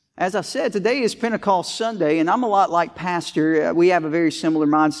As I said, today is Pentecost Sunday, and I'm a lot like Pastor. We have a very similar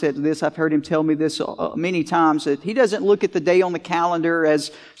mindset to this. I've heard him tell me this many times, that he doesn't look at the day on the calendar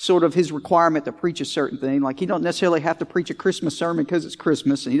as sort of his requirement to preach a certain thing. Like, he don't necessarily have to preach a Christmas sermon because it's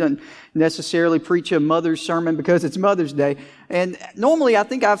Christmas, and he doesn't necessarily preach a Mother's sermon because it's Mother's Day. And normally, I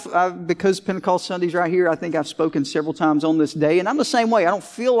think I've because Pentecost Sunday's right here, I think I've spoken several times on this day, and I'm the same way. I don't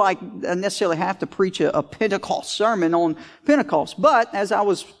feel like I necessarily have to preach a Pentecost sermon on Pentecost. But as I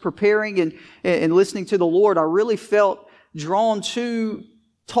was preparing and listening to the Lord, I really felt drawn to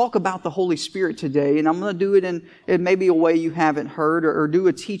talk about the Holy Spirit today. And I'm going to do it in maybe a way you haven't heard, or do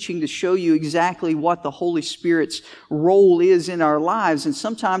a teaching to show you exactly what the Holy Spirit's role is in our lives. And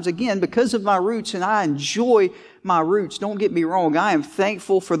sometimes, again, because of my roots, and I enjoy my roots, don't get me wrong, I am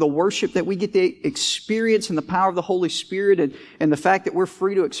thankful for the worship that we get to experience and the power of the Holy Spirit and the fact that we're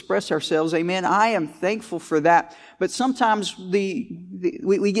free to express ourselves. Amen. I am thankful for that. But sometimes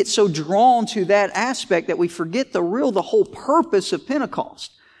we get so drawn to that aspect that we forget the whole purpose of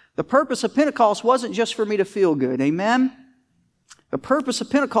Pentecost. The purpose of Pentecost wasn't just for me to feel good. Amen. The purpose of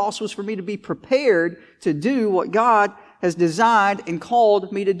Pentecost was for me to be prepared to do what God has designed and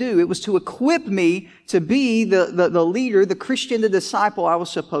called me to do. It was to equip me to be the leader, the Christian, the disciple I was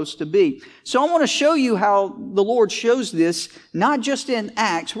supposed to be. So I want to show you how the Lord shows this, not just in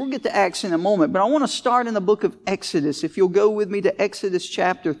Acts. We'll get to Acts in a moment, but I want to start in the book of Exodus. If you'll go with me to Exodus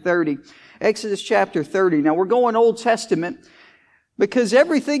chapter 30. Exodus chapter 30. Now we're going Old Testament, because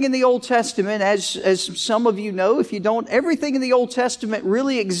everything in the Old Testament, as some of you know, if you don't, everything in the Old Testament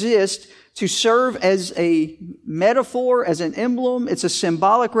really exists to serve as a metaphor, as an emblem. It's a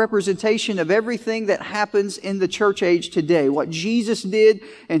symbolic representation of everything that happens in the church age today. What Jesus did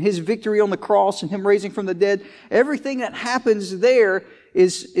and His victory on the cross and Him raising from the dead, everything that happens there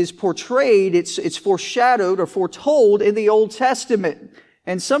is portrayed, it's foreshadowed or foretold in the Old Testament.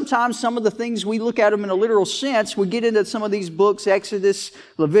 And sometimes some of the things, we look at them in a literal sense. We get into some of these books, Exodus,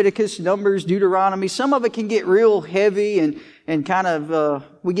 Leviticus, Numbers, Deuteronomy. Some of it can get real heavy and kind of,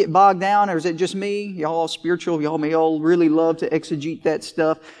 we get bogged down. Or is it just me? Y'all all spiritual. Y'all may all really love to exegete that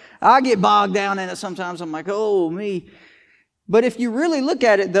stuff. I get bogged down in it sometimes. I'm like, oh, me. But if you really look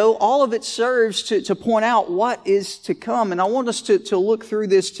at it, though, all of it serves to point out what is to come. And I want us to look through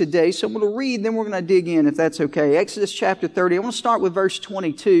this today. So I'm going to read, then we're going to dig in, if that's okay. Exodus chapter 30. I want to start with verse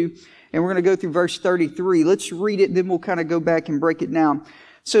 22, and we're going to go through verse 33. Let's read it, then we'll kind of go back and break it down.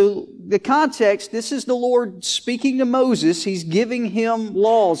 So the context, this is the Lord speaking to Moses. He's giving him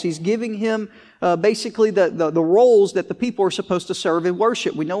laws. He's giving him basically the roles that the people are supposed to serve in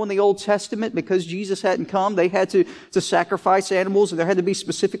worship. We know in the Old Testament, because Jesus hadn't come, they had to sacrifice animals, and there had to be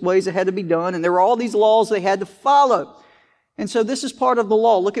specific ways that had to be done, and there were all these laws they had to follow. And so this is part of the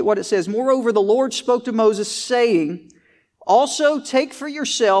law. Look at what it says. Moreover, the Lord spoke to Moses, saying, also take for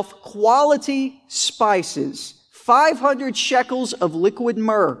yourself quality spices, 500 shekels of liquid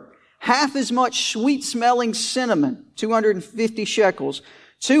myrrh, half as much sweet-smelling cinnamon, 250 shekels,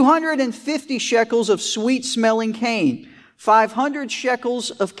 250 shekels of sweet-smelling cane, 500 shekels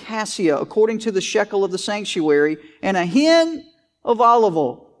of cassia, according to the shekel of the sanctuary, and a hin of olive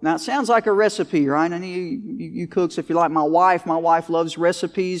oil. Now, it sounds like a recipe, right? I know you cooks, if you're like my wife loves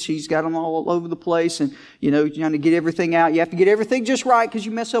recipes. She's got them all over the place, and, you're trying to get everything out. You have to get everything just right, because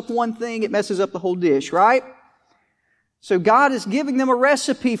you mess up one thing, it messes up the whole dish, right? So God is giving them a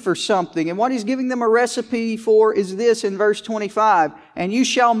recipe for something. And what He's giving them a recipe for is this in verse 25. And you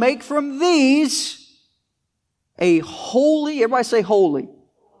shall make from these a holy, everybody say holy,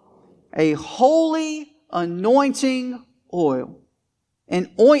 a holy anointing oil, an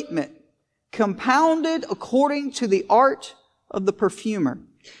ointment compounded according to the art of the perfumer.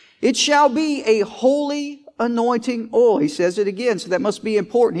 It shall be a holy anointing oil. He says it again, so that must be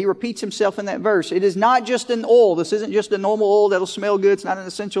important. He repeats himself in that verse. It is not just an oil. This isn't just a normal oil that'll smell good. It's not an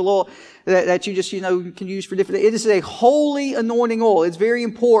essential oil that you just, can use for different. It is a holy anointing oil. It's very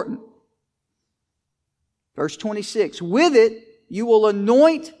important. Verse 26. With it, you will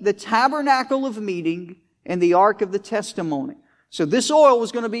anoint the tabernacle of meeting and the ark of the testimony. So this oil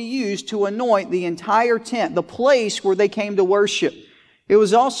was going to be used to anoint the entire tent, the place where they came to worship. It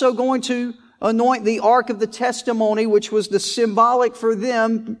was also going to anoint the ark of the testimony, which was the symbolic for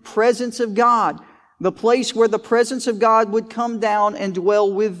them presence of God, the place where the presence of God would come down and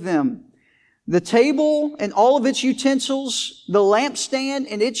dwell with them. The table and all of its utensils, the lampstand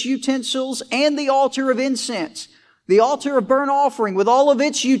and its utensils, and the altar of incense, the altar of burnt offering with all of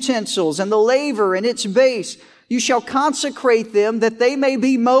its utensils, and the laver and its base. You shall consecrate them that they may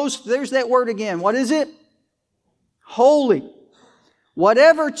be most, there's that word again. What is it? Holy.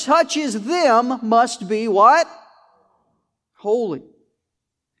 Whatever touches them must be what? Holy.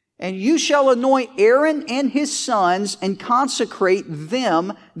 And you shall anoint Aaron and his sons and consecrate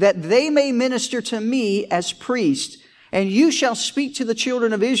them that they may minister to me as priests. And you shall speak to the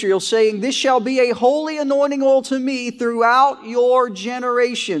children of Israel, saying, this shall be a holy anointing oil to me throughout your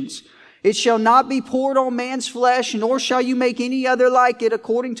generations. It shall not be poured on man's flesh, nor shall you make any other like it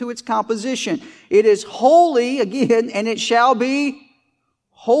according to its composition. It is holy, again, and it shall be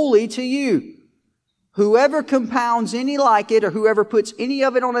holy to you. Whoever compounds any like it, or whoever puts any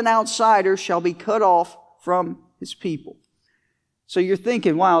of it on an outsider, shall be cut off from his people. So you're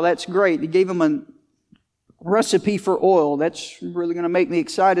thinking, wow, that's great. He gave them a recipe for oil. That's really going to make me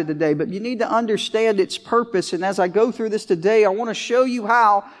excited today. But you need to understand its purpose. And as I go through this today, I want to show you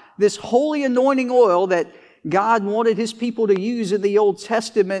how this holy anointing oil that God wanted His people to use in the Old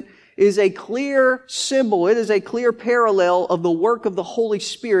Testament is a clear symbol. It is a clear parallel of the work of the Holy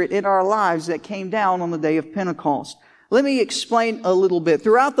Spirit in our lives that came down on the day of Pentecost. Let me explain a little bit.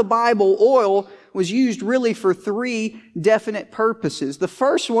 Throughout the Bible, oil was used really for three definite purposes. The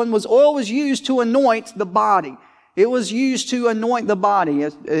first one was oil was used to anoint the body. It was used to anoint the body.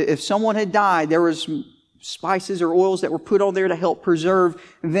 If someone had died, there was spices or oils that were put on there to help preserve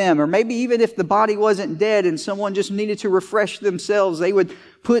them. Or maybe even if the body wasn't dead and someone just needed to refresh themselves, they would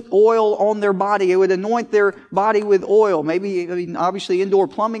put oil on their body. It would anoint their body with oil. Maybe, obviously indoor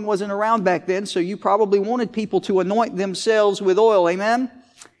plumbing wasn't around back then, so you probably wanted people to anoint themselves with oil. Amen?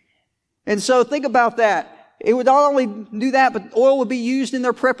 And so think about that. It would not only do that, but oil would be used in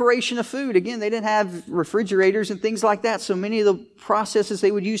their preparation of food. Again, they didn't have refrigerators and things like that, so many of the processes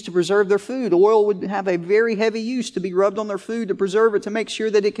they would use to preserve their food, oil would have a very heavy use to be rubbed on their food to preserve it, to make sure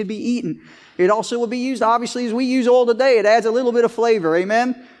that it could be eaten. It also would be used, obviously, as we use oil today. It adds a little bit of flavor.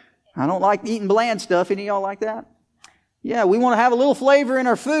 Amen? I don't like eating bland stuff. Any of y'all like that? Yeah, we want to have a little flavor in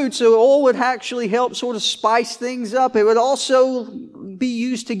our food, so oil would actually help sort of spice things up. It would also be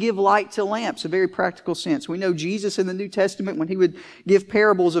used to give light to lamps, a very practical sense. We know Jesus in the New Testament, when He would give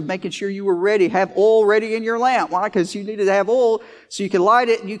parables of making sure you were ready, have oil ready in your lamp. Why? Because you needed to have oil so you could light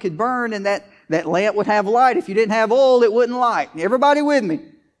it and you could burn, and that lamp would have light. If you didn't have oil, it wouldn't light. Everybody with me?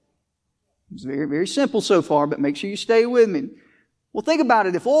 It's very, very simple so far, but make sure you stay with me. Well, think about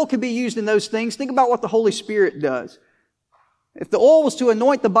it. If oil could be used in those things, think about what the Holy Spirit does. If the oil was to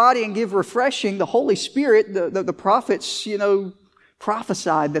anoint the body and give refreshing, the Holy Spirit, the prophets,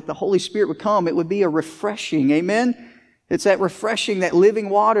 prophesied that the Holy Spirit would come. It would be a refreshing. Amen? It's that refreshing, that living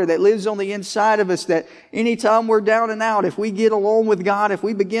water that lives on the inside of us, that anytime we're down and out, if we get alone with God, if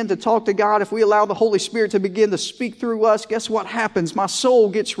we begin to talk to God, if we allow the Holy Spirit to begin to speak through us, guess what happens? My soul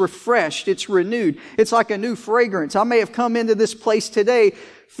gets refreshed. It's renewed. It's like a new fragrance. I may have come into this place today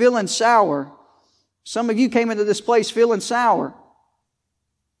feeling sour. Some of you came into this place feeling sour.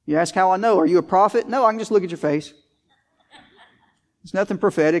 You ask how I know. Are you a prophet? No, I can just look at your face. It's nothing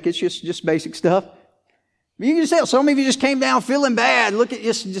prophetic. It's just basic stuff. You can just tell. Some of you just came down feeling bad. Look at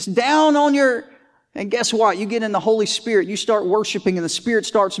just down on your... And guess what? You get in the Holy Spirit. You start worshiping and the Spirit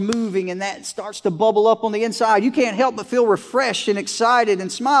starts moving and that starts to bubble up on the inside. You can't help but feel refreshed and excited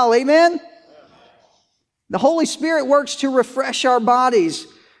and smile. Amen? The Holy Spirit works to refresh our bodies.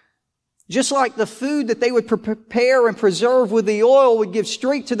 Just like the food that they would prepare and preserve with the oil would give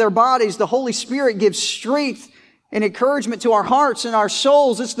strength to their bodies, the Holy Spirit gives strength and encouragement to our hearts and our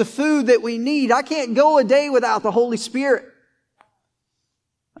souls. It's the food that we need. I can't go a day without the Holy Spirit.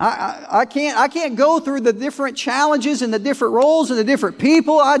 I can't go through the different challenges and the different roles and the different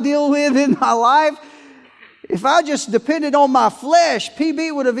people I deal with in my life. If I just depended on my flesh,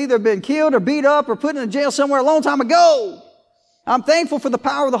 PB would have either been killed or beat up or put in a jail somewhere a long time ago. I'm thankful for the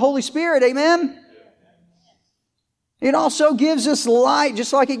power of the Holy Spirit. Amen? It also gives us light,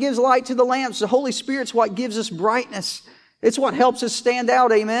 just like it gives light to the lamps. The Holy Spirit's what gives us brightness. It's what helps us stand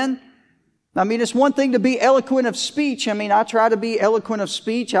out. Amen? I mean, it's one thing to be eloquent of speech. I mean, I try to be eloquent of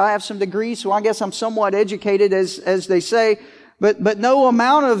speech. I have some degrees, so I guess I'm somewhat educated, as they say. But no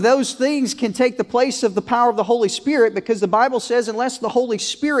amount of those things can take the place of the power of the Holy Spirit, because the Bible says unless the Holy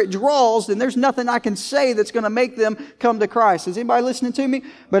Spirit draws, then there's nothing I can say that's going to make them come to Christ. Is anybody listening to me?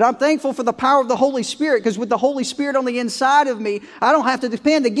 But I'm thankful for the power of the Holy Spirit, because with the Holy Spirit on the inside of me, I don't have to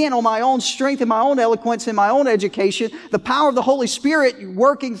depend again on my own strength and my own eloquence and my own education. The power of the Holy Spirit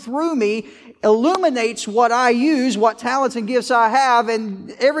working through me illuminates what I use, what talents and gifts I have,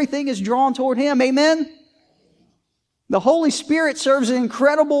 and everything is drawn toward Him. Amen? The Holy Spirit serves an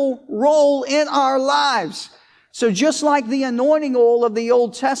incredible role in our lives. So just like the anointing oil of the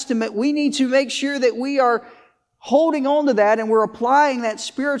Old Testament, we need to make sure that we are holding on to that and we're applying that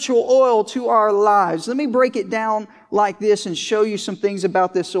spiritual oil to our lives. Let me break it down like this and show you some things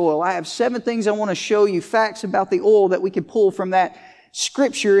about this oil. I have 7 things I want to show you, facts about the oil that we can pull from that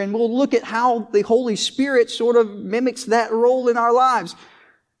Scripture, and we'll look at how the Holy Spirit sort of mimics that role in our lives.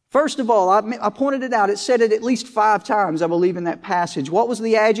 First of all, I pointed it out. It said it at least 5 times, I believe, in that passage. What was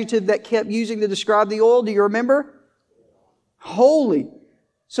the adjective that kept using to describe the oil? Do you remember? Holy.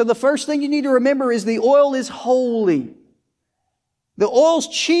 So the first thing you need to remember is the oil is holy. The oil's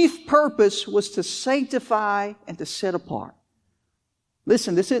chief purpose was to sanctify and to set apart.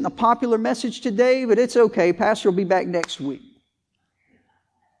 Listen, this isn't a popular message today, but it's okay. Pastor will be back next week.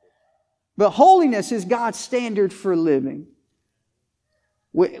 But holiness is God's standard for living.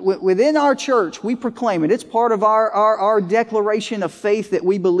 Within our church, we proclaim it. It's part of our declaration of faith that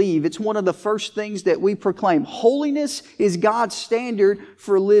we believe. It's one of the first things that we proclaim. Holiness is God's standard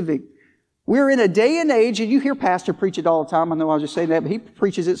for living. We're in a day and age, and you hear Pastor preach it all the time. I know I was just saying that, but he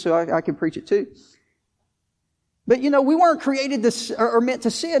preaches it so I can preach it too. But we weren't created or meant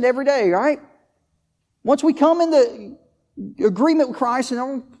to sin every day, right? Once we come into agreement with Christ, and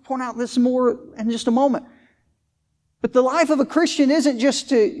I'll point out this more in just a moment. But the life of a Christian isn't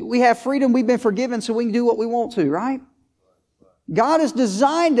just we have freedom, we've been forgiven, so we can do what we want to, right? God has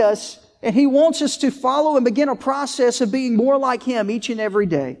designed us, and He wants us to follow and begin a process of being more like Him each and every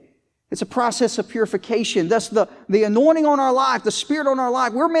day. It's a process of purification. Thus, the anointing on our life, the Spirit on our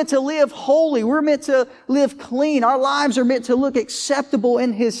life, we're meant to live holy. We're meant to live clean. Our lives are meant to look acceptable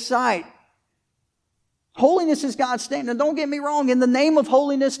in His sight. Holiness is God's standard. Now, don't get me wrong. In the name of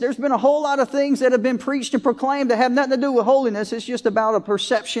holiness, there's been a whole lot of things that have been preached and proclaimed that have nothing to do with holiness. It's just about a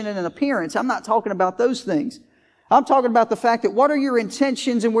perception and an appearance. I'm not talking about those things. I'm talking about the fact that what are your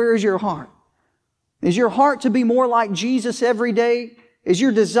intentions and where is your heart? Is your heart to be more like Jesus every day? Is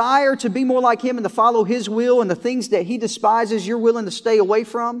your desire to be more like Him and to follow His will, and the things that He despises you're willing to stay away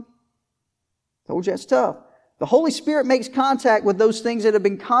from? Told you that's tough. The Holy Spirit makes contact with those things that have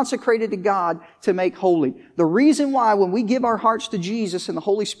been consecrated to God to make holy. The reason why when we give our hearts to Jesus and the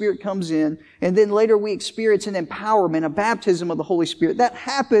Holy Spirit comes in, and then later we experience an empowerment, a baptism of the Holy Spirit, that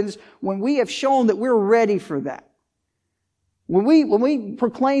happens when we have shown that we're ready for that. When we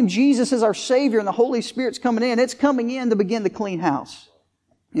proclaim Jesus as our Savior and the Holy Spirit's coming in, it's coming in to begin to clean house.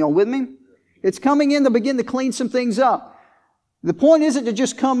 You know, with me? It's coming in to begin to clean some things up. The point isn't to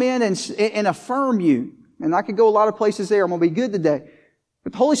just come in and affirm you. And I could go a lot of places there. I'm going to be good today.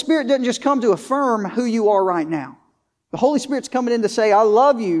 But the Holy Spirit doesn't just come to affirm who you are right now. The Holy Spirit's coming in to say, I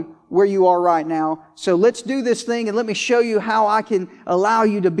love you where you are right now. So let's do this thing and let me show you how I can allow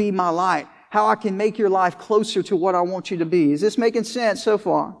you to be my light. How I can make your life closer to what I want you to be. Is this making sense so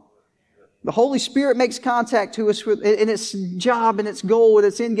far? The Holy Spirit makes contact to us and its job and its goal and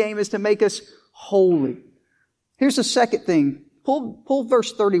its end game is to make us holy. Here's the second thing. Pull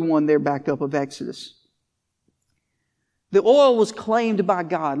verse 31 there back up of Exodus. The oil was claimed by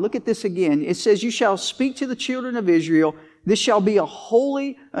God. Look at this again. It says, you shall speak to the children of Israel. This shall be a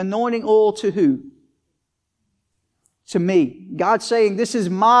holy anointing oil to who? To me. God's saying, this is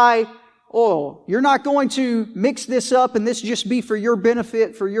my oil. You're not going to mix this up and this just be for your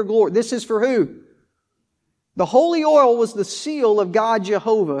benefit, for your glory. This is for who? The holy oil was the seal of God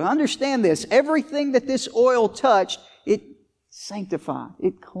Jehovah. Understand this. Everything that this oil touched, it sanctified.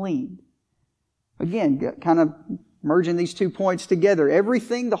 It cleaned. Again, kind of merging these 2 points together.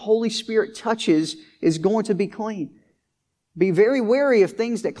 Everything the Holy Spirit touches is going to be clean. Be very wary of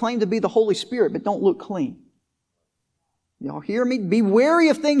things that claim to be the Holy Spirit but don't look clean. Y'all hear me? Be wary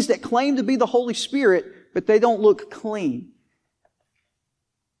of things that claim to be the Holy Spirit but they don't look clean.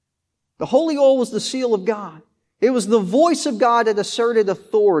 The holy oil was the seal of God. It was the voice of God that asserted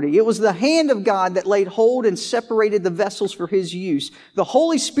authority. It was the hand of God that laid hold and separated the vessels for His use. The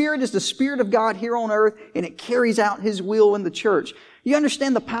Holy Spirit is the Spirit of God here on earth, and it carries out His will in the church. You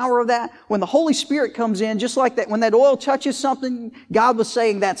understand the power of that? When the Holy Spirit comes in, just like that, when that oil touches something, God was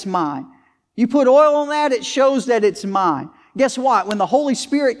saying, that's mine. You put oil on that, it shows that it's mine. Guess what? When the Holy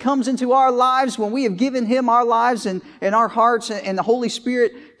Spirit comes into our lives, when we have given Him our lives and our hearts, and the Holy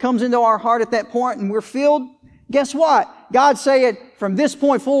Spirit comes into our heart at that point and we're filled, guess what? God's saying, from this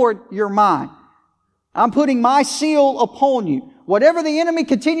point forward, you're mine. I'm putting my seal upon you. Whatever the enemy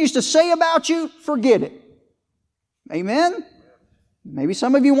continues to say about you, forget it. Amen? Maybe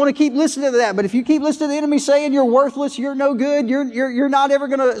some of you want to keep listening to that, but if you keep listening to the enemy saying you're worthless, you're no good, you're not ever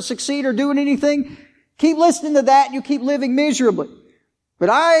going to succeed or doing anything, keep listening to that and you keep living miserably. But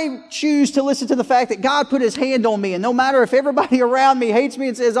I choose to listen to the fact that God put His hand on me, and no matter if everybody around me hates me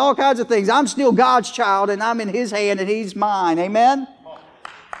and says all kinds of things, I'm still God's child and I'm in His hand and He's mine. Amen?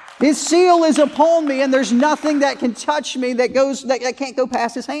 His seal is upon me and there's nothing that can touch me that can't go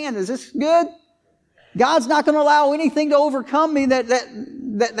past His hand. Is this good? God's not going to allow anything to overcome me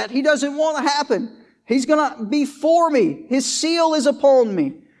that He doesn't want to happen. He's going to be for me. His seal is upon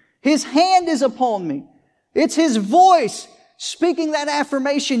me. His hand is upon me. It's His voice speaking that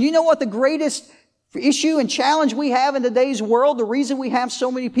affirmation. You know what the greatest issue and challenge we have in today's world, the reason we have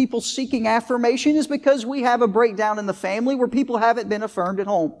so many people seeking affirmation is because we have a breakdown in the family where people haven't been affirmed at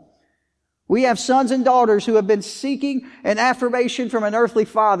home. We have sons and daughters who have been seeking an affirmation from an earthly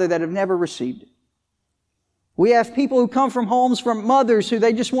father that have never received it. We have people who come from homes from mothers who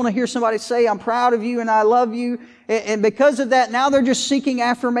they just want to hear somebody say, I'm proud of you and I love you. And because of that, now they're just seeking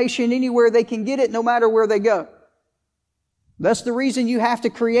affirmation anywhere they can get it, no matter where they go. That's the reason you have to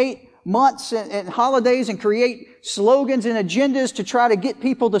create months and holidays and create slogans and agendas to try to get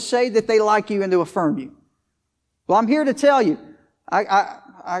people to say that they like you and to affirm you. Well, I'm here to tell you,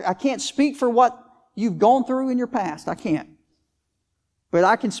 I can't speak for what you've gone through in your past. I can't. But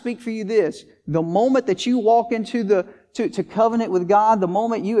I can speak for you this. The moment that you walk into to covenant with God, the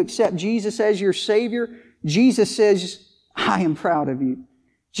moment you accept Jesus as your Savior, Jesus says, I am proud of you.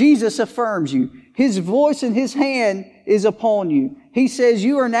 Jesus affirms you. His voice and His hand is upon you. He says,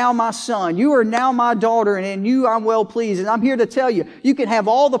 you are now my son. You are now my daughter, and in you I'm well pleased. And I'm here to tell you, you can have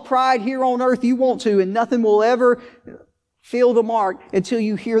all the pride here on earth you want to, and nothing will ever feel the mark until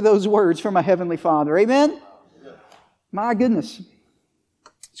you hear those words from a heavenly Father. Amen? Yeah. My goodness.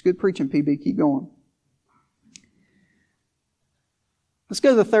 It's good preaching, PB. Keep going. Let's go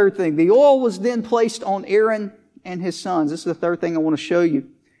to the third thing. The oil was then placed on Aaron and his sons. This is the third thing I want to show you.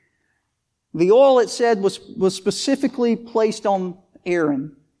 The oil, it said, was specifically placed on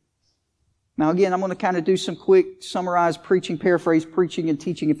Aaron. Now again, I'm going to kind of do some quick summarized preaching, paraphrase preaching and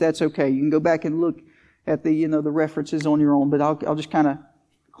teaching if that's okay. You can go back and look at the references on your own, but I'll just kind of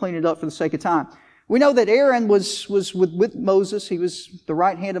clean it up for the sake of time. We know that Aaron was with Moses. He was the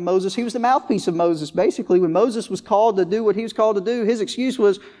right hand of Moses. He was the mouthpiece of Moses. Basically, when Moses was called to do what he was called to do, his excuse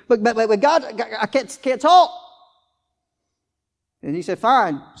was, but God, I can't talk. And He said,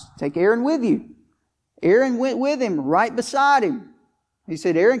 fine, take Aaron with you. Aaron went with him, right beside him. He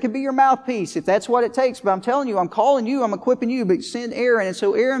said, Aaron can be your mouthpiece if that's what it takes. But I'm telling you, I'm calling you, I'm equipping you, but send Aaron. And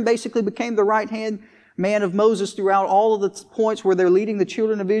so Aaron basically became the right hand man of Moses throughout all of the points where they're leading the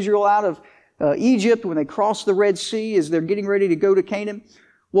children of Israel out of Egypt, when they cross the Red Sea, as they're getting ready to go to Canaan.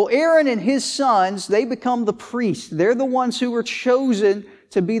 Well, Aaron and his sons, they become the priests. They're the ones who were chosen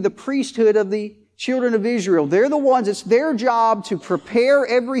to be the priesthood of the children of Israel. They're the ones, it's their job to prepare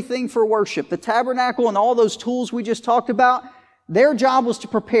everything for worship. The tabernacle and all those tools we just talked about, their job was to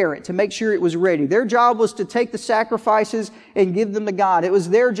prepare it, to make sure it was ready. Their job was to take the sacrifices and give them to God. It was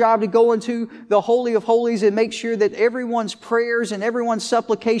their job to go into the Holy of Holies and make sure that everyone's prayers and everyone's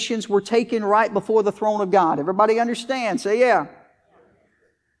supplications were taken right before the throne of God. Everybody understand? Say yeah.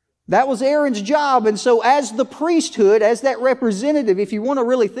 That was Aaron's job. And so as the priesthood, as that representative, if you want to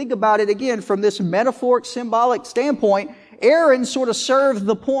really think about it again from this metaphoric, symbolic standpoint, Aaron sort of served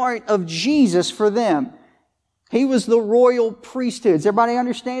the point of Jesus for them. He was the royal priesthood. Is everybody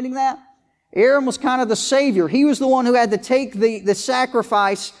understanding that? Aaron was kind of the savior. He was the one who had to take the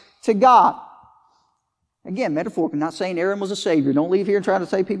sacrifice to God. Again, metaphorical, not saying Aaron was a savior. Don't leave here and try to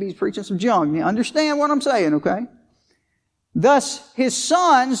say PB's preaching some junk. You understand what I'm saying, okay? Thus, his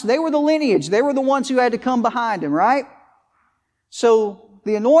sons, they were the lineage. They were the ones who had to come behind him, right? So,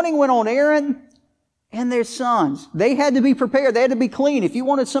 the anointing went on Aaron and their sons. They had to be prepared. They had to be clean. If you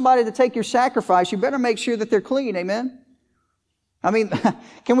wanted somebody to take your sacrifice, you better make sure that they're clean, amen? I mean,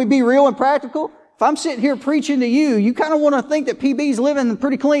 can we be real and practical? If I'm sitting here preaching to you, you kind of want to think that PB's living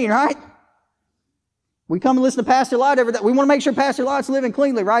pretty clean, right? We come and listen to Pastor Lott every day. We want to make sure Pastor Lott's living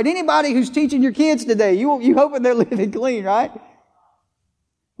cleanly, right? Anybody who's teaching your kids today, you hoping they're living clean, right?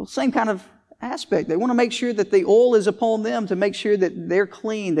 Well, same kind of aspect. They want to make sure that the oil is upon them to make sure that they're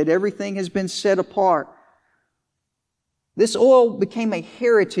clean, that everything has been set apart. This oil became a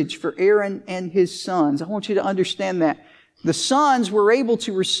heritage for Aaron and his sons. I want you to understand that. The sons were able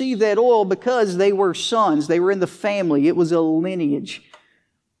to receive that oil because they were sons. They were in the family. It was a lineage.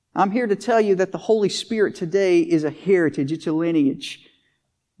 I'm here to tell you that the Holy Spirit today is a heritage. It's a lineage.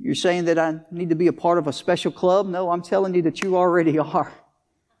 You're saying that I need to be a part of a special club? No, I'm telling you that you already are.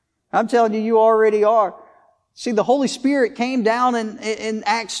 I'm telling you, you already are. See, the Holy Spirit came down in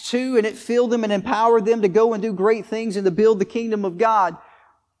Acts 2 and it filled them and empowered them to go and do great things and to build the kingdom of God.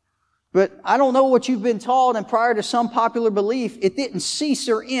 But I don't know what you've been taught, and prior to some popular belief, it didn't cease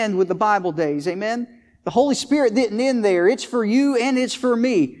or end with the Bible days. Amen? The Holy Spirit didn't end there. It's for you and it's for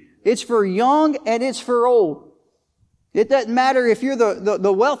me. It's for young and it's for old. It doesn't matter if you're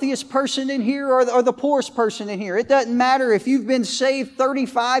the wealthiest person in here or the poorest person in here. It doesn't matter if you've been saved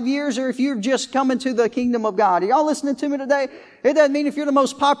 35 years or if you're just coming to the kingdom of God. Are y'all listening to me today? It doesn't mean if you're the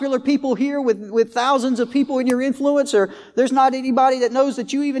most popular people here with thousands of people in your influence, or there's not anybody that knows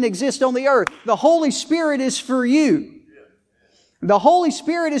that you even exist on the earth. The Holy Spirit is for you. The Holy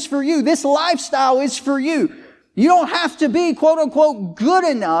Spirit is for you. This lifestyle is for you. You don't have to be, quote unquote, good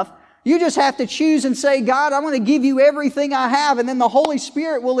enough. You just have to choose and say, God, I'm going to give you everything I have, and then the Holy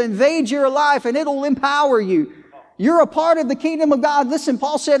Spirit will invade your life and it'll empower you. You're a part of the kingdom of God. Listen,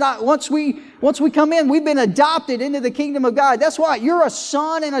 Paul said, once we come in, we've been adopted into the kingdom of God. That's why you're a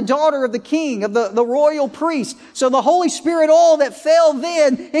son and a daughter of the king, of the royal priest. So the Holy Spirit, all that fell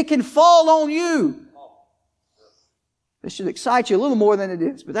then, it can fall on you. This should excite you a little more than it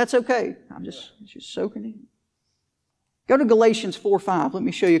is, but that's okay. I'm just soaking in. Go to Galatians 4:5. Let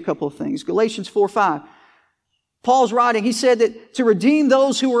me show you a couple of things. Galatians 4:5. Paul's writing, he said that to redeem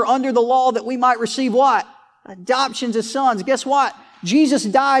those who were under the law that we might receive what? Adoptions as sons. Guess what? Jesus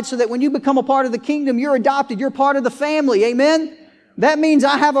died so that when you become a part of the kingdom, you're adopted. You're part of the family. Amen? That means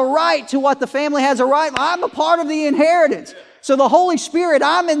I have a right to what the family has a right. I'm a part of the inheritance. So the Holy Spirit,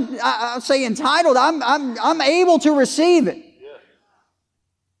 I say entitled, I'm able to receive it.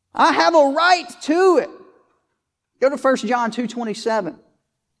 I have a right to it. Go to 1 John 2:27.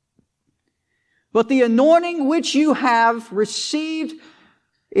 But the anointing which you have received,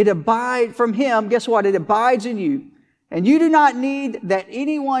 it abides from Him. Guess what? It abides in you. And you do not need that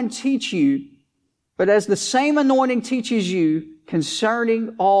anyone teach you, but as the same anointing teaches you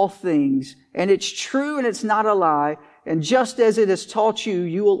concerning all things. And it's true and it's not a lie. And just as it has taught you,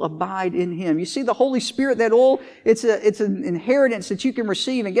 you will abide in Him. You see, the Holy Spirit, that oil, it's an inheritance that you can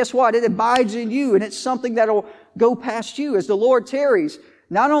receive. And guess what? It abides in you, and it's something that'll go past you as the Lord tarries.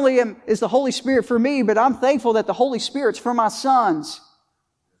 Not only is the Holy Spirit for me, but I'm thankful that the Holy Spirit's for my sons.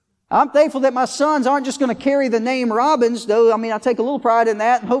 I'm thankful that my sons aren't just going to carry the name Robbins, though, I take a little pride in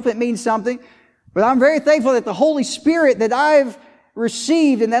that and hope it means something. But I'm very thankful that the Holy Spirit that I've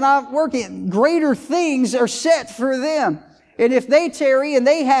received and that I'm working, greater things are set for them. And if they tarry and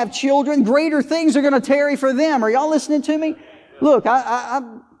they have children, greater things are going to tarry for them. Are y'all listening to me? Look, I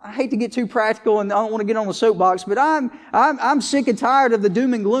hate to get too practical and I don't want to get on the soapbox, but I'm sick and tired of the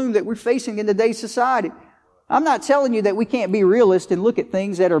doom and gloom that we're facing in today's society. I'm not telling you that we can't be realists and look at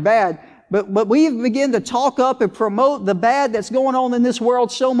things that are bad, but we begin to talk up and promote the bad that's going on in this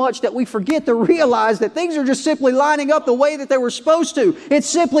world so much that we forget to realize that things are just simply lining up the way that they were supposed to. It's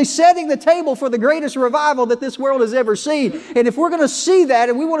simply setting the table for the greatest revival that this world has ever seen. And if we're going to see that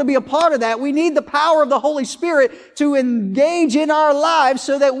and we want to be a part of that, we need the power of the Holy Spirit to engage in our lives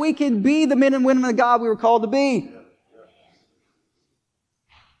so that we can be the men and women of God we were called to be.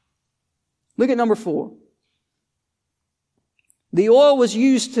 Look at number 4. The oil was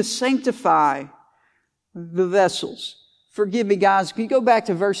used to sanctify the vessels. Forgive me, guys. Can you go back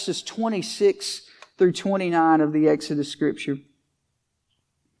to verses 26 through 29 of the Exodus scripture?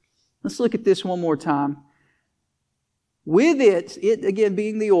 Let's look at this one more time. With it again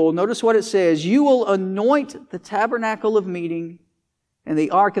being the oil, notice what it says. You will anoint the tabernacle of meeting and the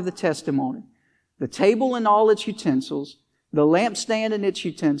ark of the testimony, the table and all its utensils, the lampstand and its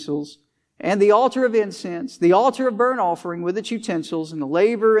utensils, and the altar of incense, the altar of burnt offering with its utensils, and the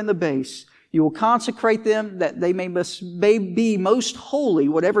laver and the base. You will consecrate them that they may be most holy.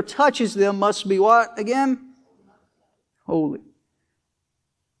 Whatever touches them must be what again? Holy.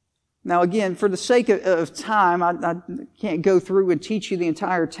 Now again, for the sake of time, I can't go through and teach you the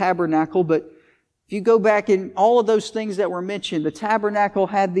entire tabernacle, but if you go back in all of those things that were mentioned, the tabernacle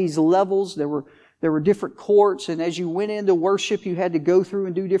had these levels. There were different courts, and as you went into worship, you had to go through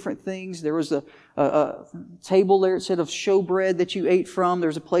and do different things. There was a table there, it said, of showbread that you ate from.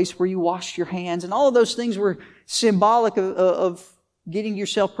 There's a place where you washed your hands, and all of those things were symbolic of getting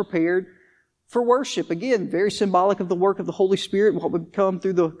yourself prepared for worship. Again, very symbolic of the work of the Holy Spirit, what would come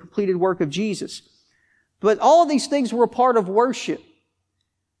through the completed work of Jesus. But all of these things were a part of worship.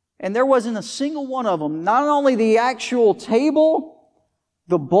 And there wasn't a single one of them. Not only the actual table,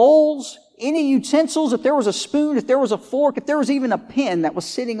 the bowls, any utensils, if there was a spoon, if there was a fork, if there was even a pen that was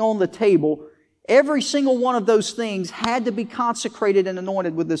sitting on the table, every single one of those things had to be consecrated and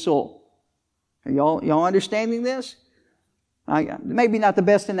anointed with this oil. Are y'all understanding this? Maybe not the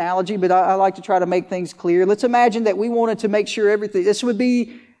best analogy, but I like to try to make things clear. Let's imagine that we wanted to make sure everything, this would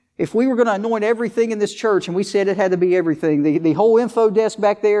be, if we were going to anoint everything in this church and we said it had to be everything, the whole info desk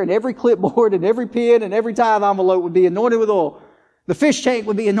back there and every clipboard and every pen and every tithe envelope would be anointed with oil. The fish tank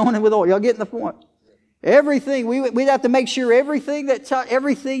would be anointed with oil. Y'all getting the point? Everything. We'd have to make sure everything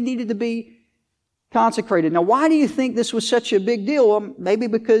everything needed to be consecrated. Now, why do you think this was such a big deal? Well, maybe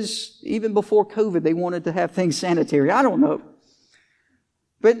because even before COVID, they wanted to have things sanitary. I don't know.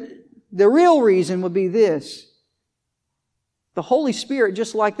 But the real reason would be this. The Holy Spirit,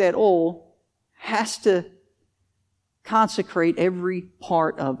 just like that oil, has to consecrate every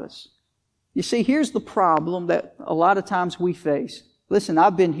part of us. You see, here's the problem that a lot of times we face. Listen,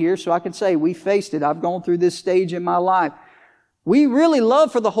 I've been here, so I can say we faced it. I've gone through this stage in my life. We really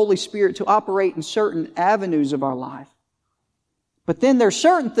love for the Holy Spirit to operate in certain avenues of our life. But then there's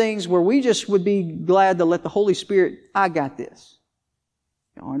certain things where we just would be glad to let the Holy Spirit, I got this.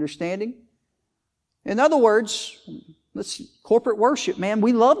 Y'all understanding? In other words, corporate worship, man.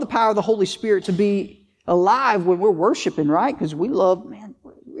 We love the power of the Holy Spirit to be alive when we're worshiping, right? Because we love, man,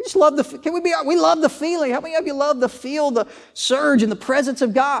 we just love we love the feeling. How many of you love to feel the surge and the presence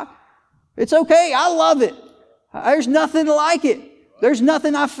of God? It's okay. I love it. There's nothing like it. There's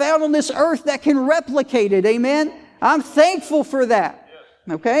nothing I found on this earth that can replicate it. Amen? I'm thankful for that.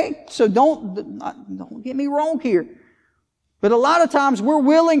 Okay? So don't get me wrong here. But a lot of times we're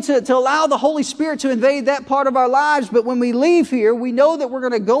willing to allow the Holy Spirit to invade that part of our lives, but when we leave here, we know that we're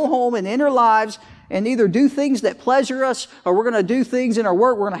going to go home and end our lives and either do things that pleasure us, or we're going to do things in our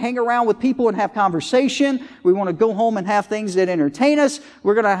work. We're going to hang around with people and have conversation. We want to go home and have things that entertain us.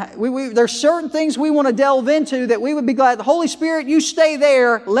 There's certain things we want to delve into that we would be glad, the Holy Spirit, you stay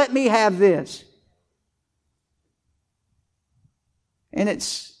there, let me have this. And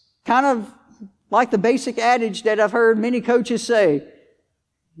it's kind of like the basic adage that I've heard many coaches say,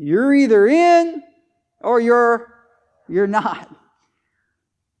 you're either in or you're not.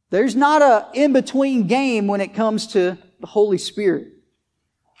 There's not a in-between game when it comes to the Holy Spirit.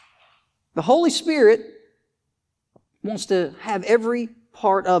 The Holy Spirit wants to have every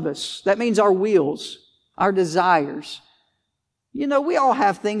part of us. That means our wills, our desires. You know, we all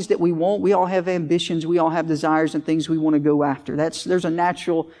have things that we want. We all have ambitions. We all have desires and things we want to go after. There's a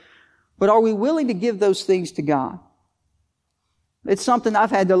natural. But are we willing to give those things to God? It's something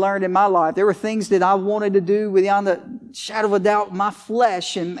I've had to learn in my life. There were things that I wanted to do beyond the shadow of a doubt. My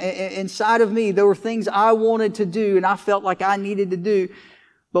flesh and inside of me, there were things I wanted to do and I felt like I needed to do.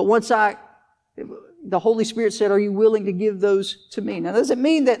 But once the Holy Spirit said, are you willing to give those to me? Now, does it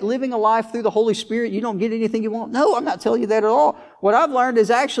mean that living a life through the Holy Spirit, you don't get anything you want? No, I'm not telling you that at all. What I've learned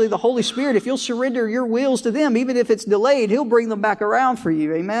is actually the Holy Spirit, if you'll surrender your wills to them, even if it's delayed, He'll bring them back around for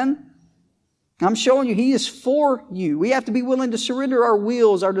you. Amen? I'm showing you He is for you. We have to be willing to surrender our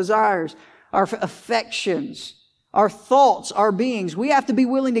wills, our desires, our affections, our thoughts, our beings. We have to be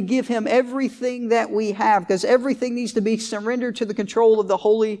willing to give Him everything that we have, because everything needs to be surrendered to the control of the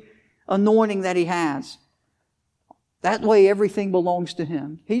holy anointing that He has. That way everything belongs to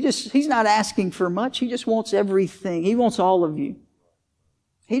Him. He's not asking for much. He just wants everything. He wants all of you.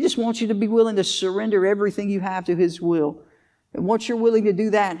 He just wants you to be willing to surrender everything you have to His will. And once you're willing to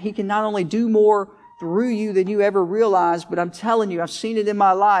do that, He can not only do more through you than you ever realized, but I'm telling you, I've seen it in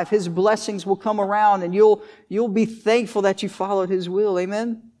my life. His blessings will come around and you'll be thankful that you followed His will.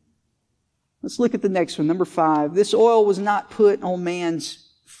 Amen? Let's look at the next one. Number 5. This oil was not put on man's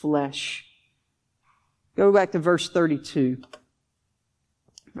flesh. Go back to verse 32.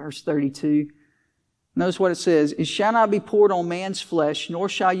 Verse 32. Notice what it says. It shall not be poured on man's flesh, nor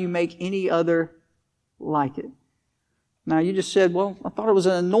shall you make any other like it. Now, you just said, well, I thought it was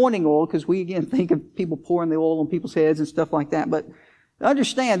an anointing oil, because we, again, think of people pouring the oil on people's heads and stuff like that. But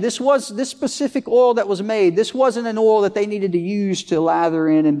understand, this specific oil that was made, this wasn't an oil that they needed to use to lather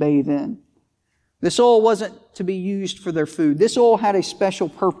in and bathe in. This oil wasn't to be used for their food. This oil had a special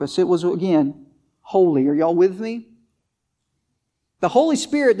purpose. It was, again, holy. Are y'all with me? The Holy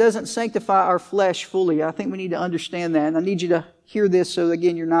Spirit doesn't sanctify our flesh fully. I think we need to understand that. And I need you to hear this so,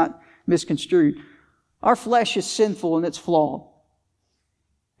 again, you're not misconstrued. Our flesh is sinful and it's flawed.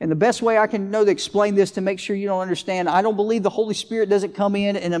 And the best way I can know to explain this to make sure you don't understand, I don't believe the Holy Spirit doesn't come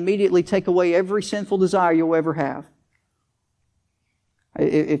in and immediately take away every sinful desire you'll ever have.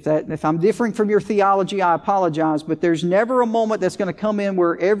 If I'm differing from your theology, I apologize, but there's never a moment that's going to come in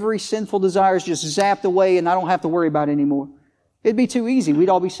where every sinful desire is just zapped away and I don't have to worry about it anymore. It'd be too easy. We'd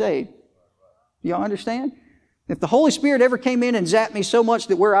all be saved. Y'all understand? If the Holy Spirit ever came in and zapped me so much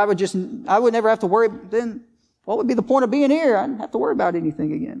that where I would never have to worry, then what would be the point of being here? I didn't have to worry about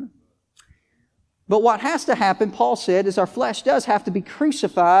anything again. But what has to happen, Paul said, is our flesh does have to be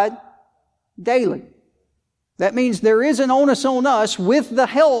crucified daily. That means there is an onus on us with the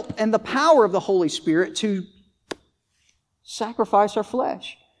help and the power of the Holy Spirit to sacrifice our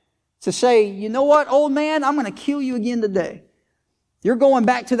flesh. To say, you know what, old man, I'm going to kill you again today. You're going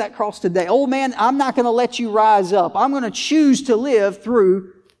back to that cross today. Old man, I'm not going to let you rise up. I'm going to choose to live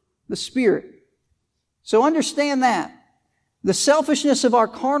through the Spirit. So understand that. The selfishness of our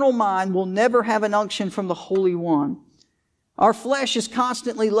carnal mind will never have an unction from the Holy One. Our flesh is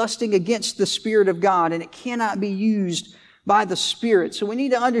constantly lusting against the Spirit of God, and it cannot be used by the Spirit. So we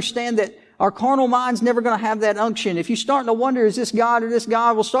need to understand that our carnal mind's never going to have that unction. If you're starting to wonder, is this God or this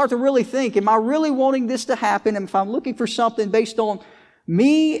God? We'll start to really think, am I really wanting this to happen? And if I'm looking for something based on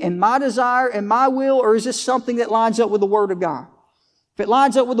me and my desire and my will, or is this something that lines up with the Word of God? If it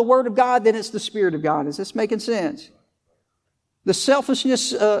lines up with the Word of God, then it's the Spirit of God. Is this making sense? The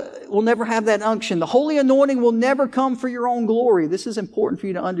selfishness will never have that unction. The holy anointing will never come for your own glory. This is important for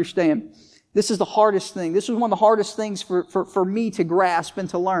you to understand. This is the hardest thing. This was one of the hardest things for me to grasp and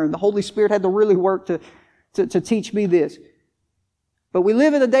to learn. The Holy Spirit had to really work to teach me this. But we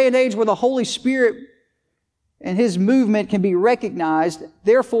live in a day and age where the Holy Spirit and His movement can be recognized.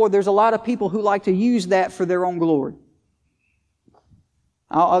 Therefore, there's a lot of people who like to use that for their own glory.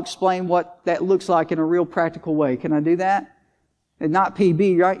 I'll explain what that looks like in a real practical way. Can I do that? And not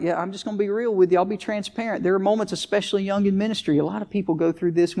PB, right? Yeah, I'm just going to be real with you. I'll be transparent. There are moments, especially young in ministry. A lot of people go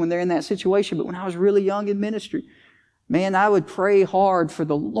through this when they're in that situation. But when I was really young in ministry, man, I would pray hard for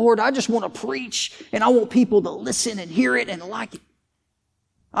the Lord. I just want to preach, and I want people to listen and hear it and like it.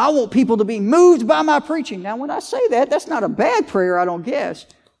 I want people to be moved by my preaching. Now, when I say that, that's not a bad prayer, I don't guess.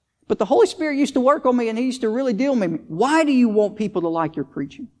 But the Holy Spirit used to work on me, and He used to really deal with me. Why do you want people to like your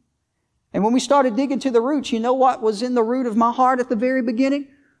preaching? And when we started digging to the roots, you know what was in the root of my heart at the very beginning?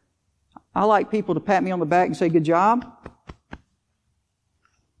 I like people to pat me on the back and say, good job.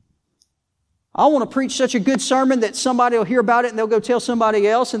 I want to preach such a good sermon that somebody will hear about it and they'll go tell somebody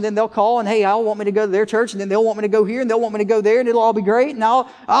else, and then they'll call and, hey, I'll want me to go to their church, and then they'll want me to go here and they'll want me to go there, and it'll all be great, and I'll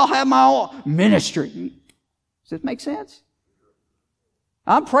have my own ministry. Does this make sense?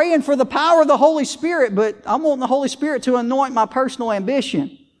 I'm praying for the power of the Holy Spirit, but I'm wanting the Holy Spirit to anoint my personal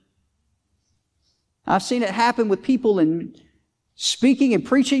ambition. I've seen it happen with people in speaking and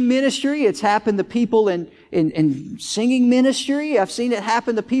preaching ministry. It's happened to people in singing ministry. I've seen it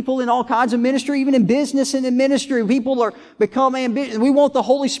happen to people in all kinds of ministry, even in business and in ministry. People are become ambitious. We want the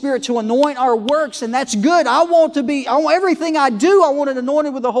Holy Spirit to anoint our works, and that's good. I want everything I do, I want it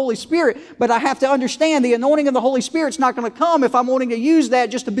anointed with the Holy Spirit. But I have to understand the anointing of the Holy Spirit's not going to come if I'm wanting to use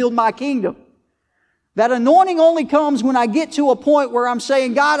that just to build my kingdom. That anointing only comes when I get to a point where I'm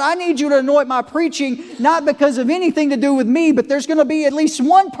saying, God, I need you to anoint my preaching, not because of anything to do with me, but there's going to be at least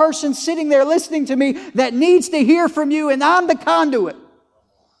one person sitting there listening to me that needs to hear from you, and I'm the conduit.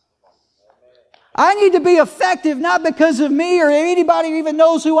 I need to be effective not because of me or anybody who even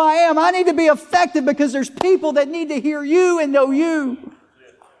knows who I am. I need to be effective because there's people that need to hear you and know you.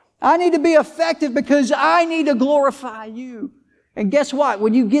 I need to be effective because I need to glorify you. And guess what?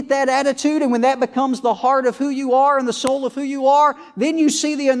 When you get that attitude and when that becomes the heart of who you are and the soul of who you are, then you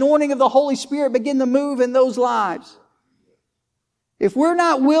see the anointing of the Holy Spirit begin to move in those lives. If we're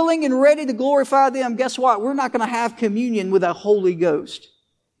not willing and ready to glorify them, guess what? We're not going to have communion with the Holy Ghost.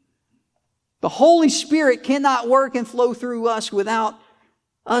 The Holy Spirit cannot work and flow through us without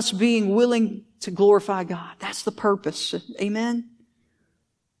us being willing to glorify God. That's the purpose. Amen?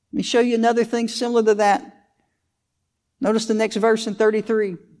 Let me show you another thing similar to that. Notice the next verse in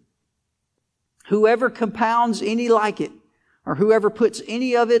 33. Whoever compounds any like it, or whoever puts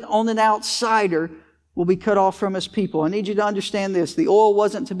any of it on an outsider, will be cut off from his people. I need you to understand this. The oil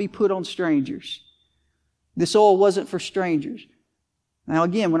wasn't to be put on strangers. This oil wasn't for strangers. Now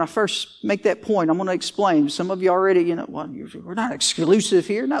again, when I first make that point, I'm going to explain. Some of you already, well, we're not exclusive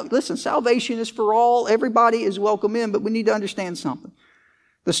here. No, listen, salvation is for all. Everybody is welcome in, but we need to understand something.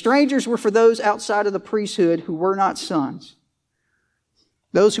 The strangers were for those outside of the priesthood who were not sons.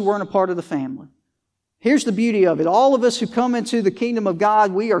 Those who weren't a part of the family. Here's the beauty of it. All of us who come into the kingdom of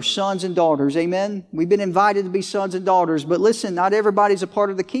God, we are sons and daughters. Amen? We've been invited to be sons and daughters. But listen, not everybody's a part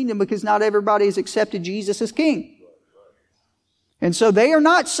of the kingdom because not everybody has accepted Jesus as king. And so they are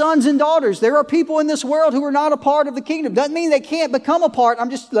not sons and daughters. There are people in this world who are not a part of the kingdom. Doesn't mean they can't become a part. I'm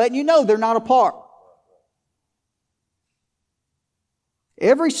just letting you know they're not a part.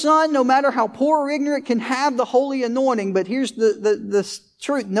 Every son, no matter how poor or ignorant, can have the holy anointing, but here's the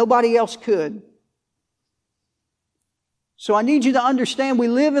truth. Nobody else could. So I need you to understand we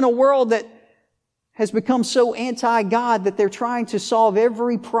live in a world that has become so anti-God that they're trying to solve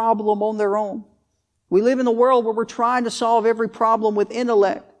every problem on their own. We live in a world where we're trying to solve every problem with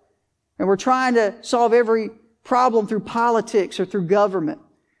intellect, and we're trying to solve every problem through politics or through government.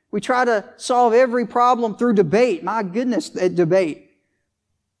 We try to solve every problem through debate. My goodness, at debate.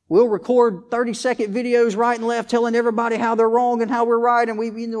 We'll record 30-second videos right and left telling everybody how they're wrong and how we're right, and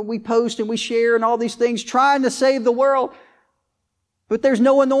we post and we share and all these things trying to save the world, but there's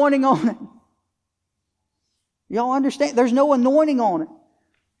no anointing on it. Y'all understand? There's no anointing on it.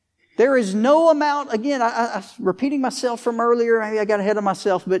 There is no amount, again, I'm repeating myself from earlier, maybe I got ahead of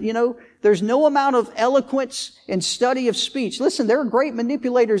myself, but there's no amount of eloquence and study of speech. Listen, there are great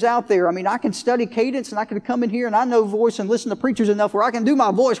manipulators out there. I mean, I can study cadence and I can come in here and I know voice and listen to preachers enough where I can do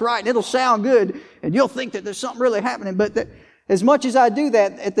my voice right and it'll sound good and you'll think that there's something really happening. But as much as I do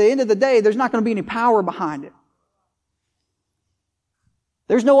that, at the end of the day, there's not going to be any power behind it.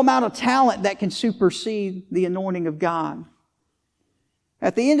 There's no amount of talent that can supersede the anointing of God.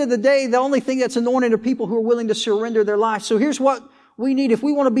 At the end of the day, the only thing that's anointed are people who are willing to surrender their life. So here's what we need. If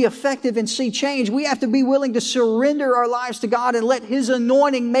we want to be effective and see change, we have to be willing to surrender our lives to God and let His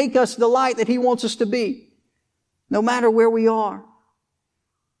anointing make us the light that He wants us to be, no matter where we are.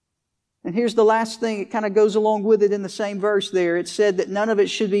 And here's the last thing. It kind of goes along with it in the same verse there. It said that none of it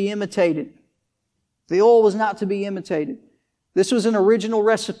should be imitated. The oil was not to be imitated. This was an original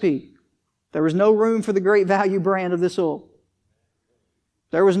recipe. There was no room for the Great Value brand of this oil.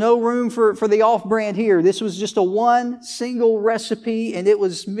 There was no room for the off-brand here. This was just a one single recipe, and it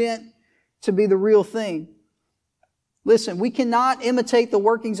was meant to be the real thing. Listen, we cannot imitate the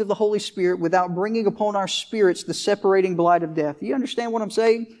workings of the Holy Spirit without bringing upon our spirits the separating blight of death. You understand what I'm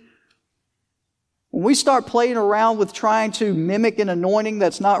saying? When we start playing around with trying to mimic an anointing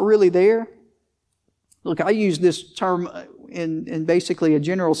that's not really there, look, I use this term in basically a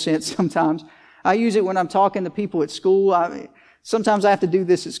general sense sometimes. I use it when I'm talking to people at school. Sometimes I have to do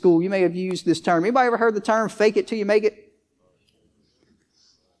this at school. You may have used this term. Anybody ever heard the term, fake it till you make it?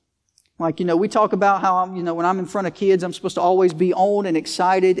 Like, we talk about how, when I'm in front of kids, I'm supposed to always be on and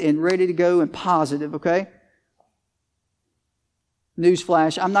excited and ready to go and positive, okay?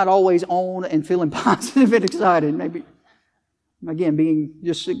 Newsflash, I'm not always on and feeling positive and excited. Maybe, again,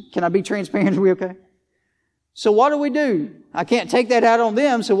 can I be transparent? Are we okay? So what do? I can't take that out on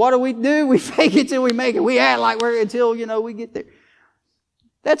them. So what do? We fake it till we make it. We act like until we get there.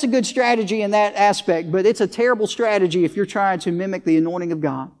 That's a good strategy in that aspect, but it's a terrible strategy if you're trying to mimic the anointing of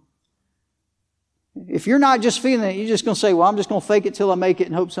God. If you're not just feeling it, you're just going to say, well, I'm just going to fake it till I make it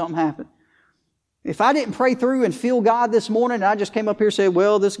and hope something happens. If I didn't pray through and feel God this morning and I just came up here and said,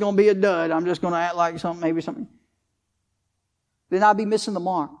 well, this is going to be a dud, I'm just going to act like something, then I'd be missing the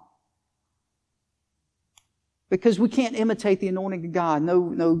mark. Because we can't imitate the anointing of God.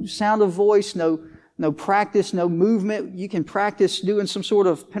 No sound of voice, no practice, no movement. You can practice doing some sort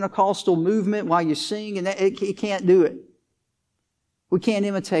of Pentecostal movement while you sing, and it can't do it. We can't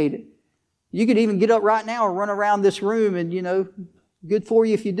imitate it. You could even get up right now and run around this room and, good for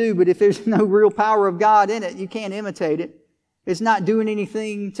you if you do, but if there's no real power of God in it, you can't imitate it. It's not doing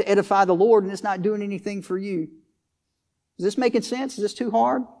anything to edify the Lord, and it's not doing anything for you. Is this making sense? Is this too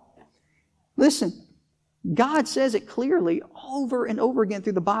hard? Listen. God says it clearly over and over again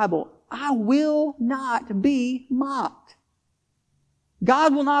through the Bible. I will not be mocked.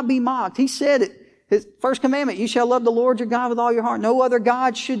 God will not be mocked. He said it. His first commandment, you shall love the Lord your God with all your heart. No other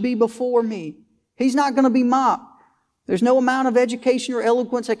God should be before me. He's not going to be mocked. There's no amount of education or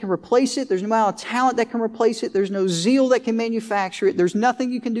eloquence that can replace it. There's no amount of talent that can replace it. There's no zeal that can manufacture it. There's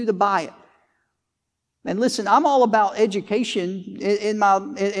nothing you can do to buy it. And listen, I'm all about education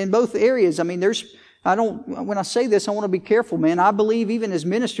in both areas. I mean, when I say this, I want to be careful, man. I believe even as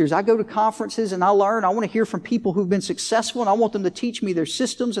ministers, I go to conferences and I learn. I want to hear from people who've been successful, and I want them to teach me their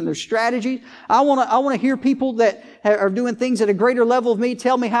systems and their strategies. I want to hear people that are doing things at a greater level of me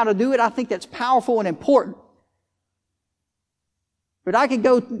tell me how to do it. I think that's powerful and important. But I could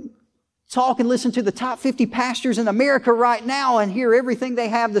go talk and listen to the top 50 pastors in America right now and hear everything they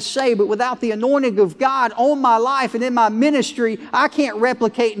have to say, but without the anointing of God on my life and in my ministry, I can't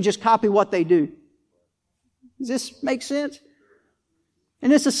replicate and just copy what they do. Does this make sense?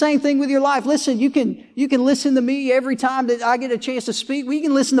 And it's the same thing with your life. Listen, you can listen to me every time that I get a chance to speak. We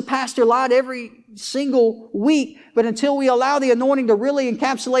can listen to Pastor Lott every single week, but until we allow the anointing to really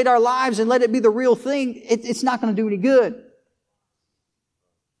encapsulate our lives and let it be the real thing, it's not going to do any good.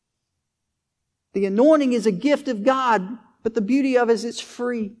 The anointing is a gift of God, but the beauty of it is it's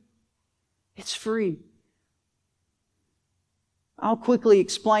free. It's free. I'll quickly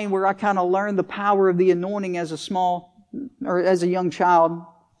explain where I kind of learned the power of the anointing as a young child.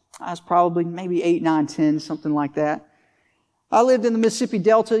 I was probably maybe 8, 9, 10, something like that. I lived in the Mississippi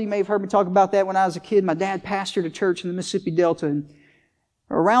Delta. You may have heard me talk about that when I was a kid. My dad pastored a church in the Mississippi Delta. And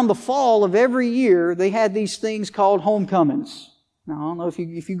around the fall of every year, they had these things called homecomings. Now, I don't know if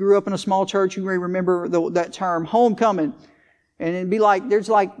you grew up in a small church, you may remember that term, homecoming. And it'd be like, there's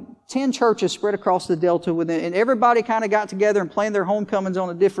like 10 churches spread across the Delta and everybody kind of got together and planned their homecomings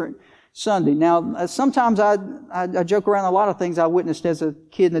on a different Sunday. Now, sometimes I joke around a lot of things I witnessed as a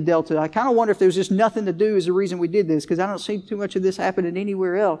kid in the Delta. I kind of wonder if there was just nothing to do as the reason we did this, because I don't see too much of this happening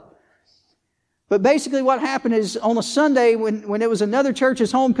anywhere else. But basically what happened is on a Sunday when it was another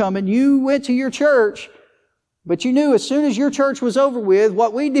church's homecoming, you went to your church, but you knew as soon as your church was over with,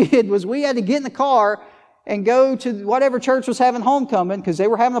 what we did was we had to get in the car and go to whatever church was having homecoming, because they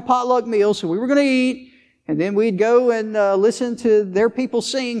were having a potluck meal, so we were going to eat. And then we'd go and listen to their people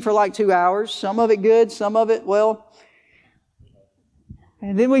sing for like 2 hours. Some of it good, some of it, well.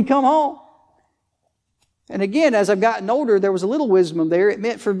 And then we'd come home. And again, as I've gotten older, there was a little wisdom there. It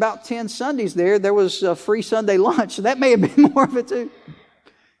meant for about 10 Sundays there was a free Sunday lunch. So that may have been more of it too.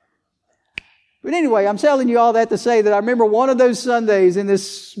 But anyway, I'm telling you all that to say that I remember one of those Sundays in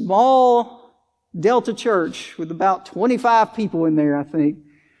this small Delta church with about 25 people in there, I think.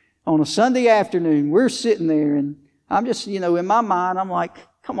 On a Sunday afternoon, we're sitting there, and I'm just, in my mind, I'm like,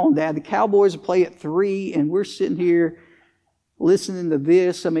 come on, Dad, the Cowboys will play at 3, and we're sitting here listening to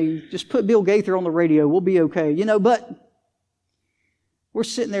this. I mean, just put Bill Gaither on the radio. We'll be okay. But we're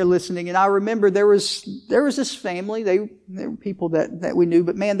sitting there listening, and I remember there was this family. They were people that we knew,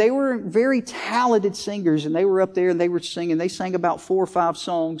 but man, they were very talented singers, and they were up there, and they were singing. They sang about 4 or 5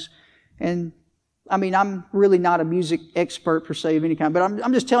 songs, and I mean, I'm really not a music expert per se of any kind, but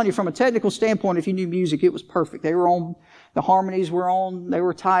I'm just telling you from a technical standpoint, if you knew music, it was perfect. They were on, the harmonies were on, they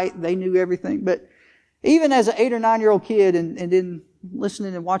were tight, they knew everything. But even as an 8 or 9-year-old kid and then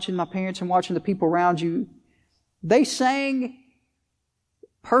listening and watching my parents and watching the people around you, they sang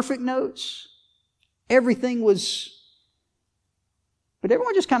perfect notes. Everything was, but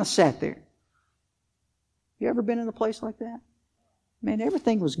everyone just kind of sat there. You ever been in a place like that? Man,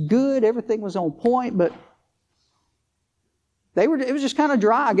 everything was good. Everything was on point, but it was just kind of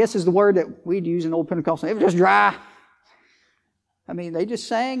dry, I guess is the word that we'd use in Old Pentecostal. It was just dry. I mean, they just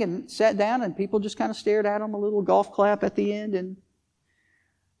sang and sat down, and people just kind of stared at them, a little golf clap at the end. And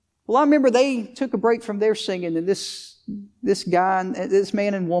well, I remember they took a break from their singing, and this guy, this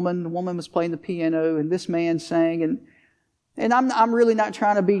man and woman, the woman was playing the piano, and this man sang, and I'm really not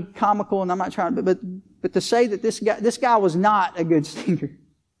trying to be comical, and I'm not trying, but to say that this guy was not a good singer.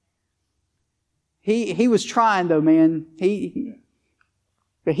 He was trying though, man.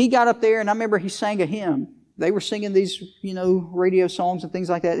 But he got up there, and I remember he sang a hymn. They were singing these, radio songs and things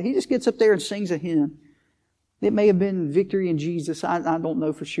like that. He just gets up there and sings a hymn. It may have been Victory in Jesus. I don't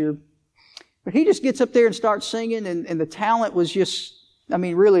know for sure. But he just gets up there and starts singing, and the talent was just, I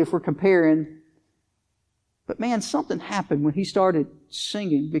mean, really, if we're comparing. But man, something happened when he started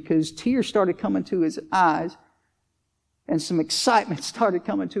singing, because tears started coming to his eyes and some excitement started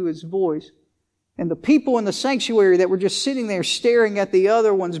coming to his voice. And the people in the sanctuary that were just sitting there staring at the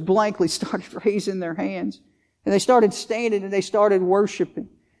other ones blankly started raising their hands. And they started standing and they started worshiping.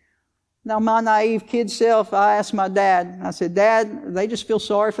 Now, my naive kid self, I asked my dad, I said, Dad, they just feel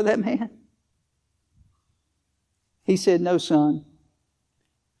sorry for that man? He said, no, son.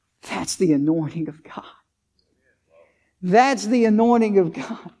 That's the anointing of God. That's the anointing of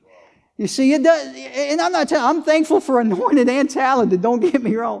God. You see, it does, and I'm thankful for anointed and talented, don't get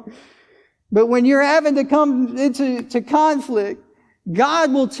me wrong. But when you're having to come into conflict,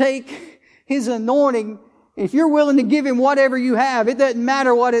 God will take His anointing. If you're willing to give Him whatever you have, it doesn't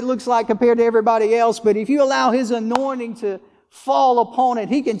matter what it looks like compared to everybody else, but if you allow His anointing to fall upon it,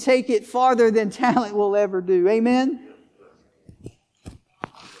 He can take it farther than talent will ever do. Amen?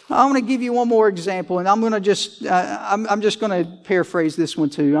 I'm going to give you one more example, and I'm going to I'm just going to paraphrase this one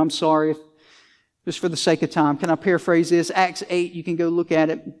too. I'm sorry, just for the sake of time. Can I paraphrase this? Acts 8, you can go look at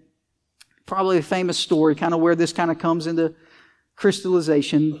it. Probably a famous story, kind of where this kind of comes into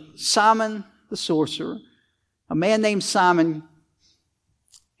crystallization. Simon the sorcerer, a man named Simon.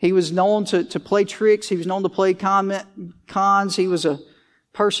 He was known to play tricks. He was known to play cons. He was a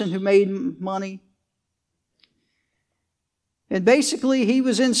person who made money. And basically, he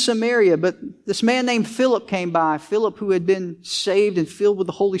was in Samaria, but this man named Philip came by. Philip, who had been saved and filled with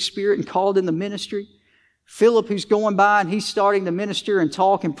the Holy Spirit and called in the ministry. Philip, who's going by, and he's starting to minister and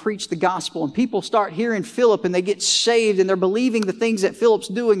talk and preach the gospel. And people start hearing Philip, and they get saved, and they're believing the things that Philip's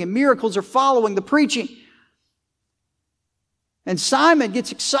doing, and miracles are following the preaching. And Simon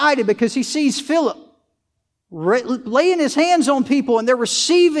gets excited because he sees Philip laying his hands on people, and they're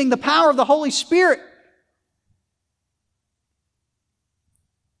receiving the power of the Holy Spirit.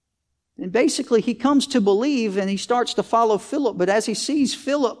 And basically, he comes to believe and he starts to follow Philip. But as he sees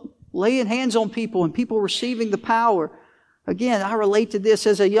Philip laying hands on people and people receiving the power, again, I relate to this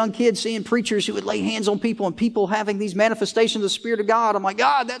as a young kid, seeing preachers who would lay hands on people and people having these manifestations of the Spirit of God. I'm like,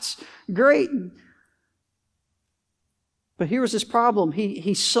 God, that's great. But here was his problem.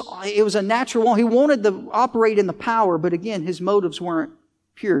 He saw, it was a natural one. He wanted to operate in the power, but again, his motives weren't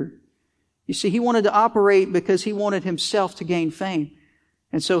pure. You see, he wanted to operate because he wanted himself to gain fame.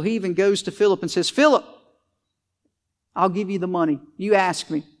 And so he even goes to Philip and says, Philip, I'll give you the money. You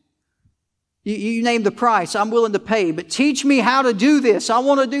ask me. You name the price. I'm willing to pay. But teach me how to do this. I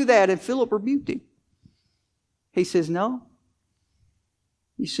want to do that. And Philip rebuked him. He says, no.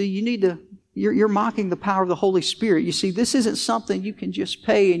 You see, you need to, you're mocking the power of the Holy Spirit. You see, this isn't something you can just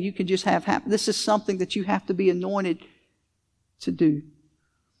pay and you can just have happen. This is something that you have to be anointed to do.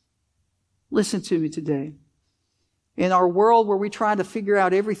 Listen to me today. In our world where we try to figure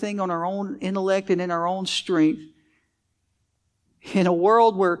out everything on our own intellect and in our own strength, in a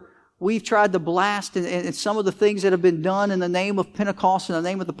world where we've tried to blast and some of the things that have been done in the name of Pentecost, in the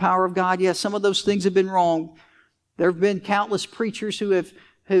name of the power of God, yes, some of those things have been wrong. There have been countless preachers who have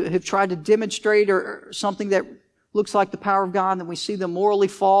tried to demonstrate or something that looks like the power of God, and then we see them morally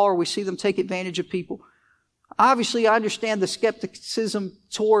fall or we see them take advantage of people. Obviously, I understand the skepticism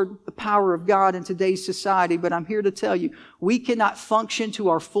toward the power of God in today's society, but I'm here to tell you, we cannot function to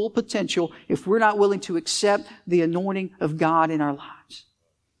our full potential if we're not willing to accept the anointing of God in our lives.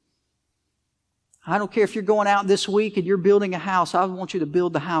 I don't care if you're going out this week and you're building a house. I want you to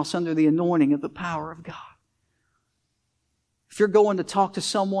build the house under the anointing of the power of God. If you're going to talk to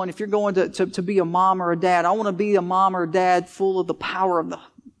someone, if you're going to be a mom or a dad, I want to be a mom or a dad full of the power of the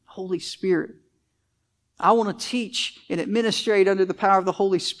Holy Spirit. I want to teach and administrate under the power of the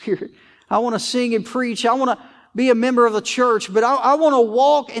Holy Spirit. I want to sing and preach. I want to be a member of the church, but I want to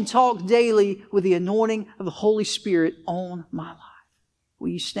walk and talk daily with the anointing of the Holy Spirit on my life. Will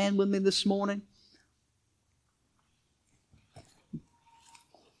you stand with me this morning?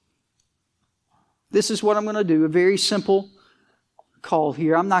 This is what I'm going to do, a very simple call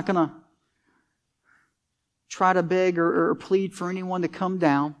here. I'm not going to try to beg or plead for anyone to come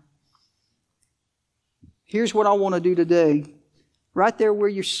down. Here's what I want to do today. Right there where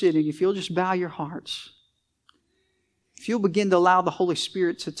you're sitting, if you'll just bow your hearts. If you'll begin to allow the Holy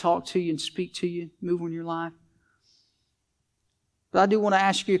Spirit to talk to you and speak to you, move in your life. But I do want to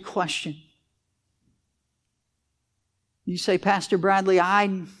ask you a question. You say, Pastor Bradley, I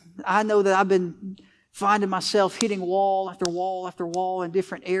know that I've been finding myself hitting wall after wall after wall in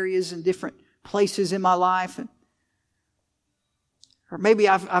different areas and different places in my life. Or maybe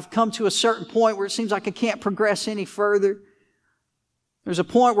I've come to a certain point where it seems like I can't progress any further. There's a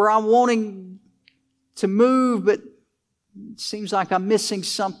point where I'm wanting to move, but it seems like I'm missing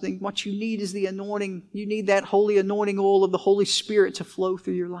something. What you need is the anointing. You need that holy anointing oil of the Holy Spirit to flow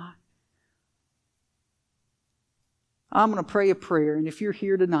through your life. I'm going to pray a prayer, and if you're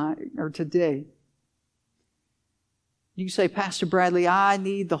here tonight or today, you say, Pastor Bradley, I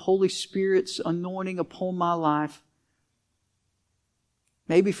need the Holy Spirit's anointing upon my life.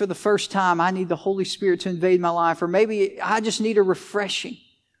 Maybe for the first time, I need the Holy Spirit to invade my life. Or maybe I just need a refreshing.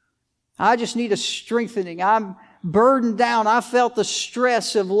 I just need a strengthening. I'm burdened down. I felt the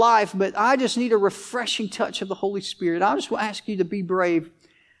stress of life, but I just need a refreshing touch of the Holy Spirit. I just will ask you to be brave.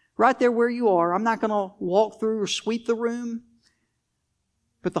 Right there where you are. I'm not going to walk through or sweep the room,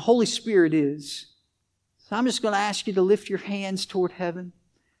 but the Holy Spirit is. So I'm just going to ask you to lift your hands toward heaven.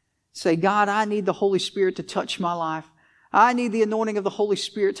 Say, God, I need the Holy Spirit to touch my life. I need the anointing of the Holy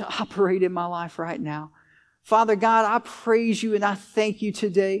Spirit to operate in my life right now. Father God, I praise you and I thank you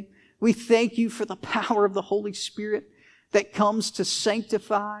today. We thank you for the power of the Holy Spirit that comes to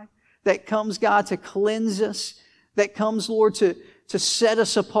sanctify, that comes, God, to cleanse us, that comes, Lord, to set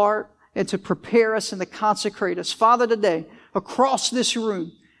us apart and to prepare us and to consecrate us. Father, today, across this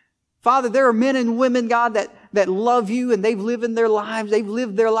room, Father, there are men and women, God, that love you and they've lived their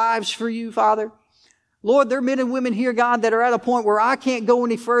lives for you, Father. Lord, there are men and women here, God, that are at a point where I can't go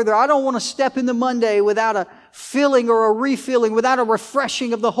any further. I don't want to step into Monday without a filling or a refilling, without a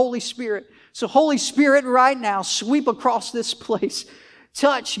refreshing of the Holy Spirit. So Holy Spirit, right now, sweep across this place.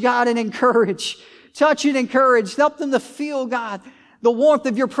 Touch, God, and encourage. Touch and encourage. Help them to feel, God, the warmth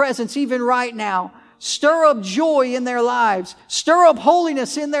of your presence even right now. Stir up joy in their lives. Stir up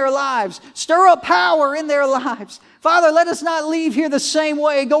holiness in their lives. Stir up power in their lives. Father, let us not leave here the same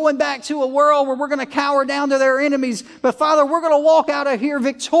way, going back to a world where we're going to cower down to their enemies. But Father, we're going to walk out of here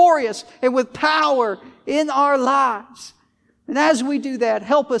victorious and with power in our lives. And as we do that,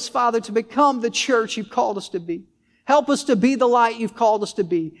 help us, Father, to become the church you've called us to be. Help us to be the light you've called us to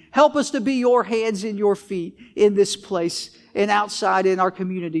be. Help us to be your hands and your feet in this place and outside in our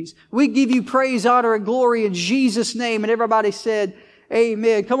communities. We give you praise, honor, and glory in Jesus' name. And everybody said,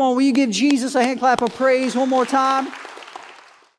 amen. Come on, will you give Jesus a hand clap of praise one more time?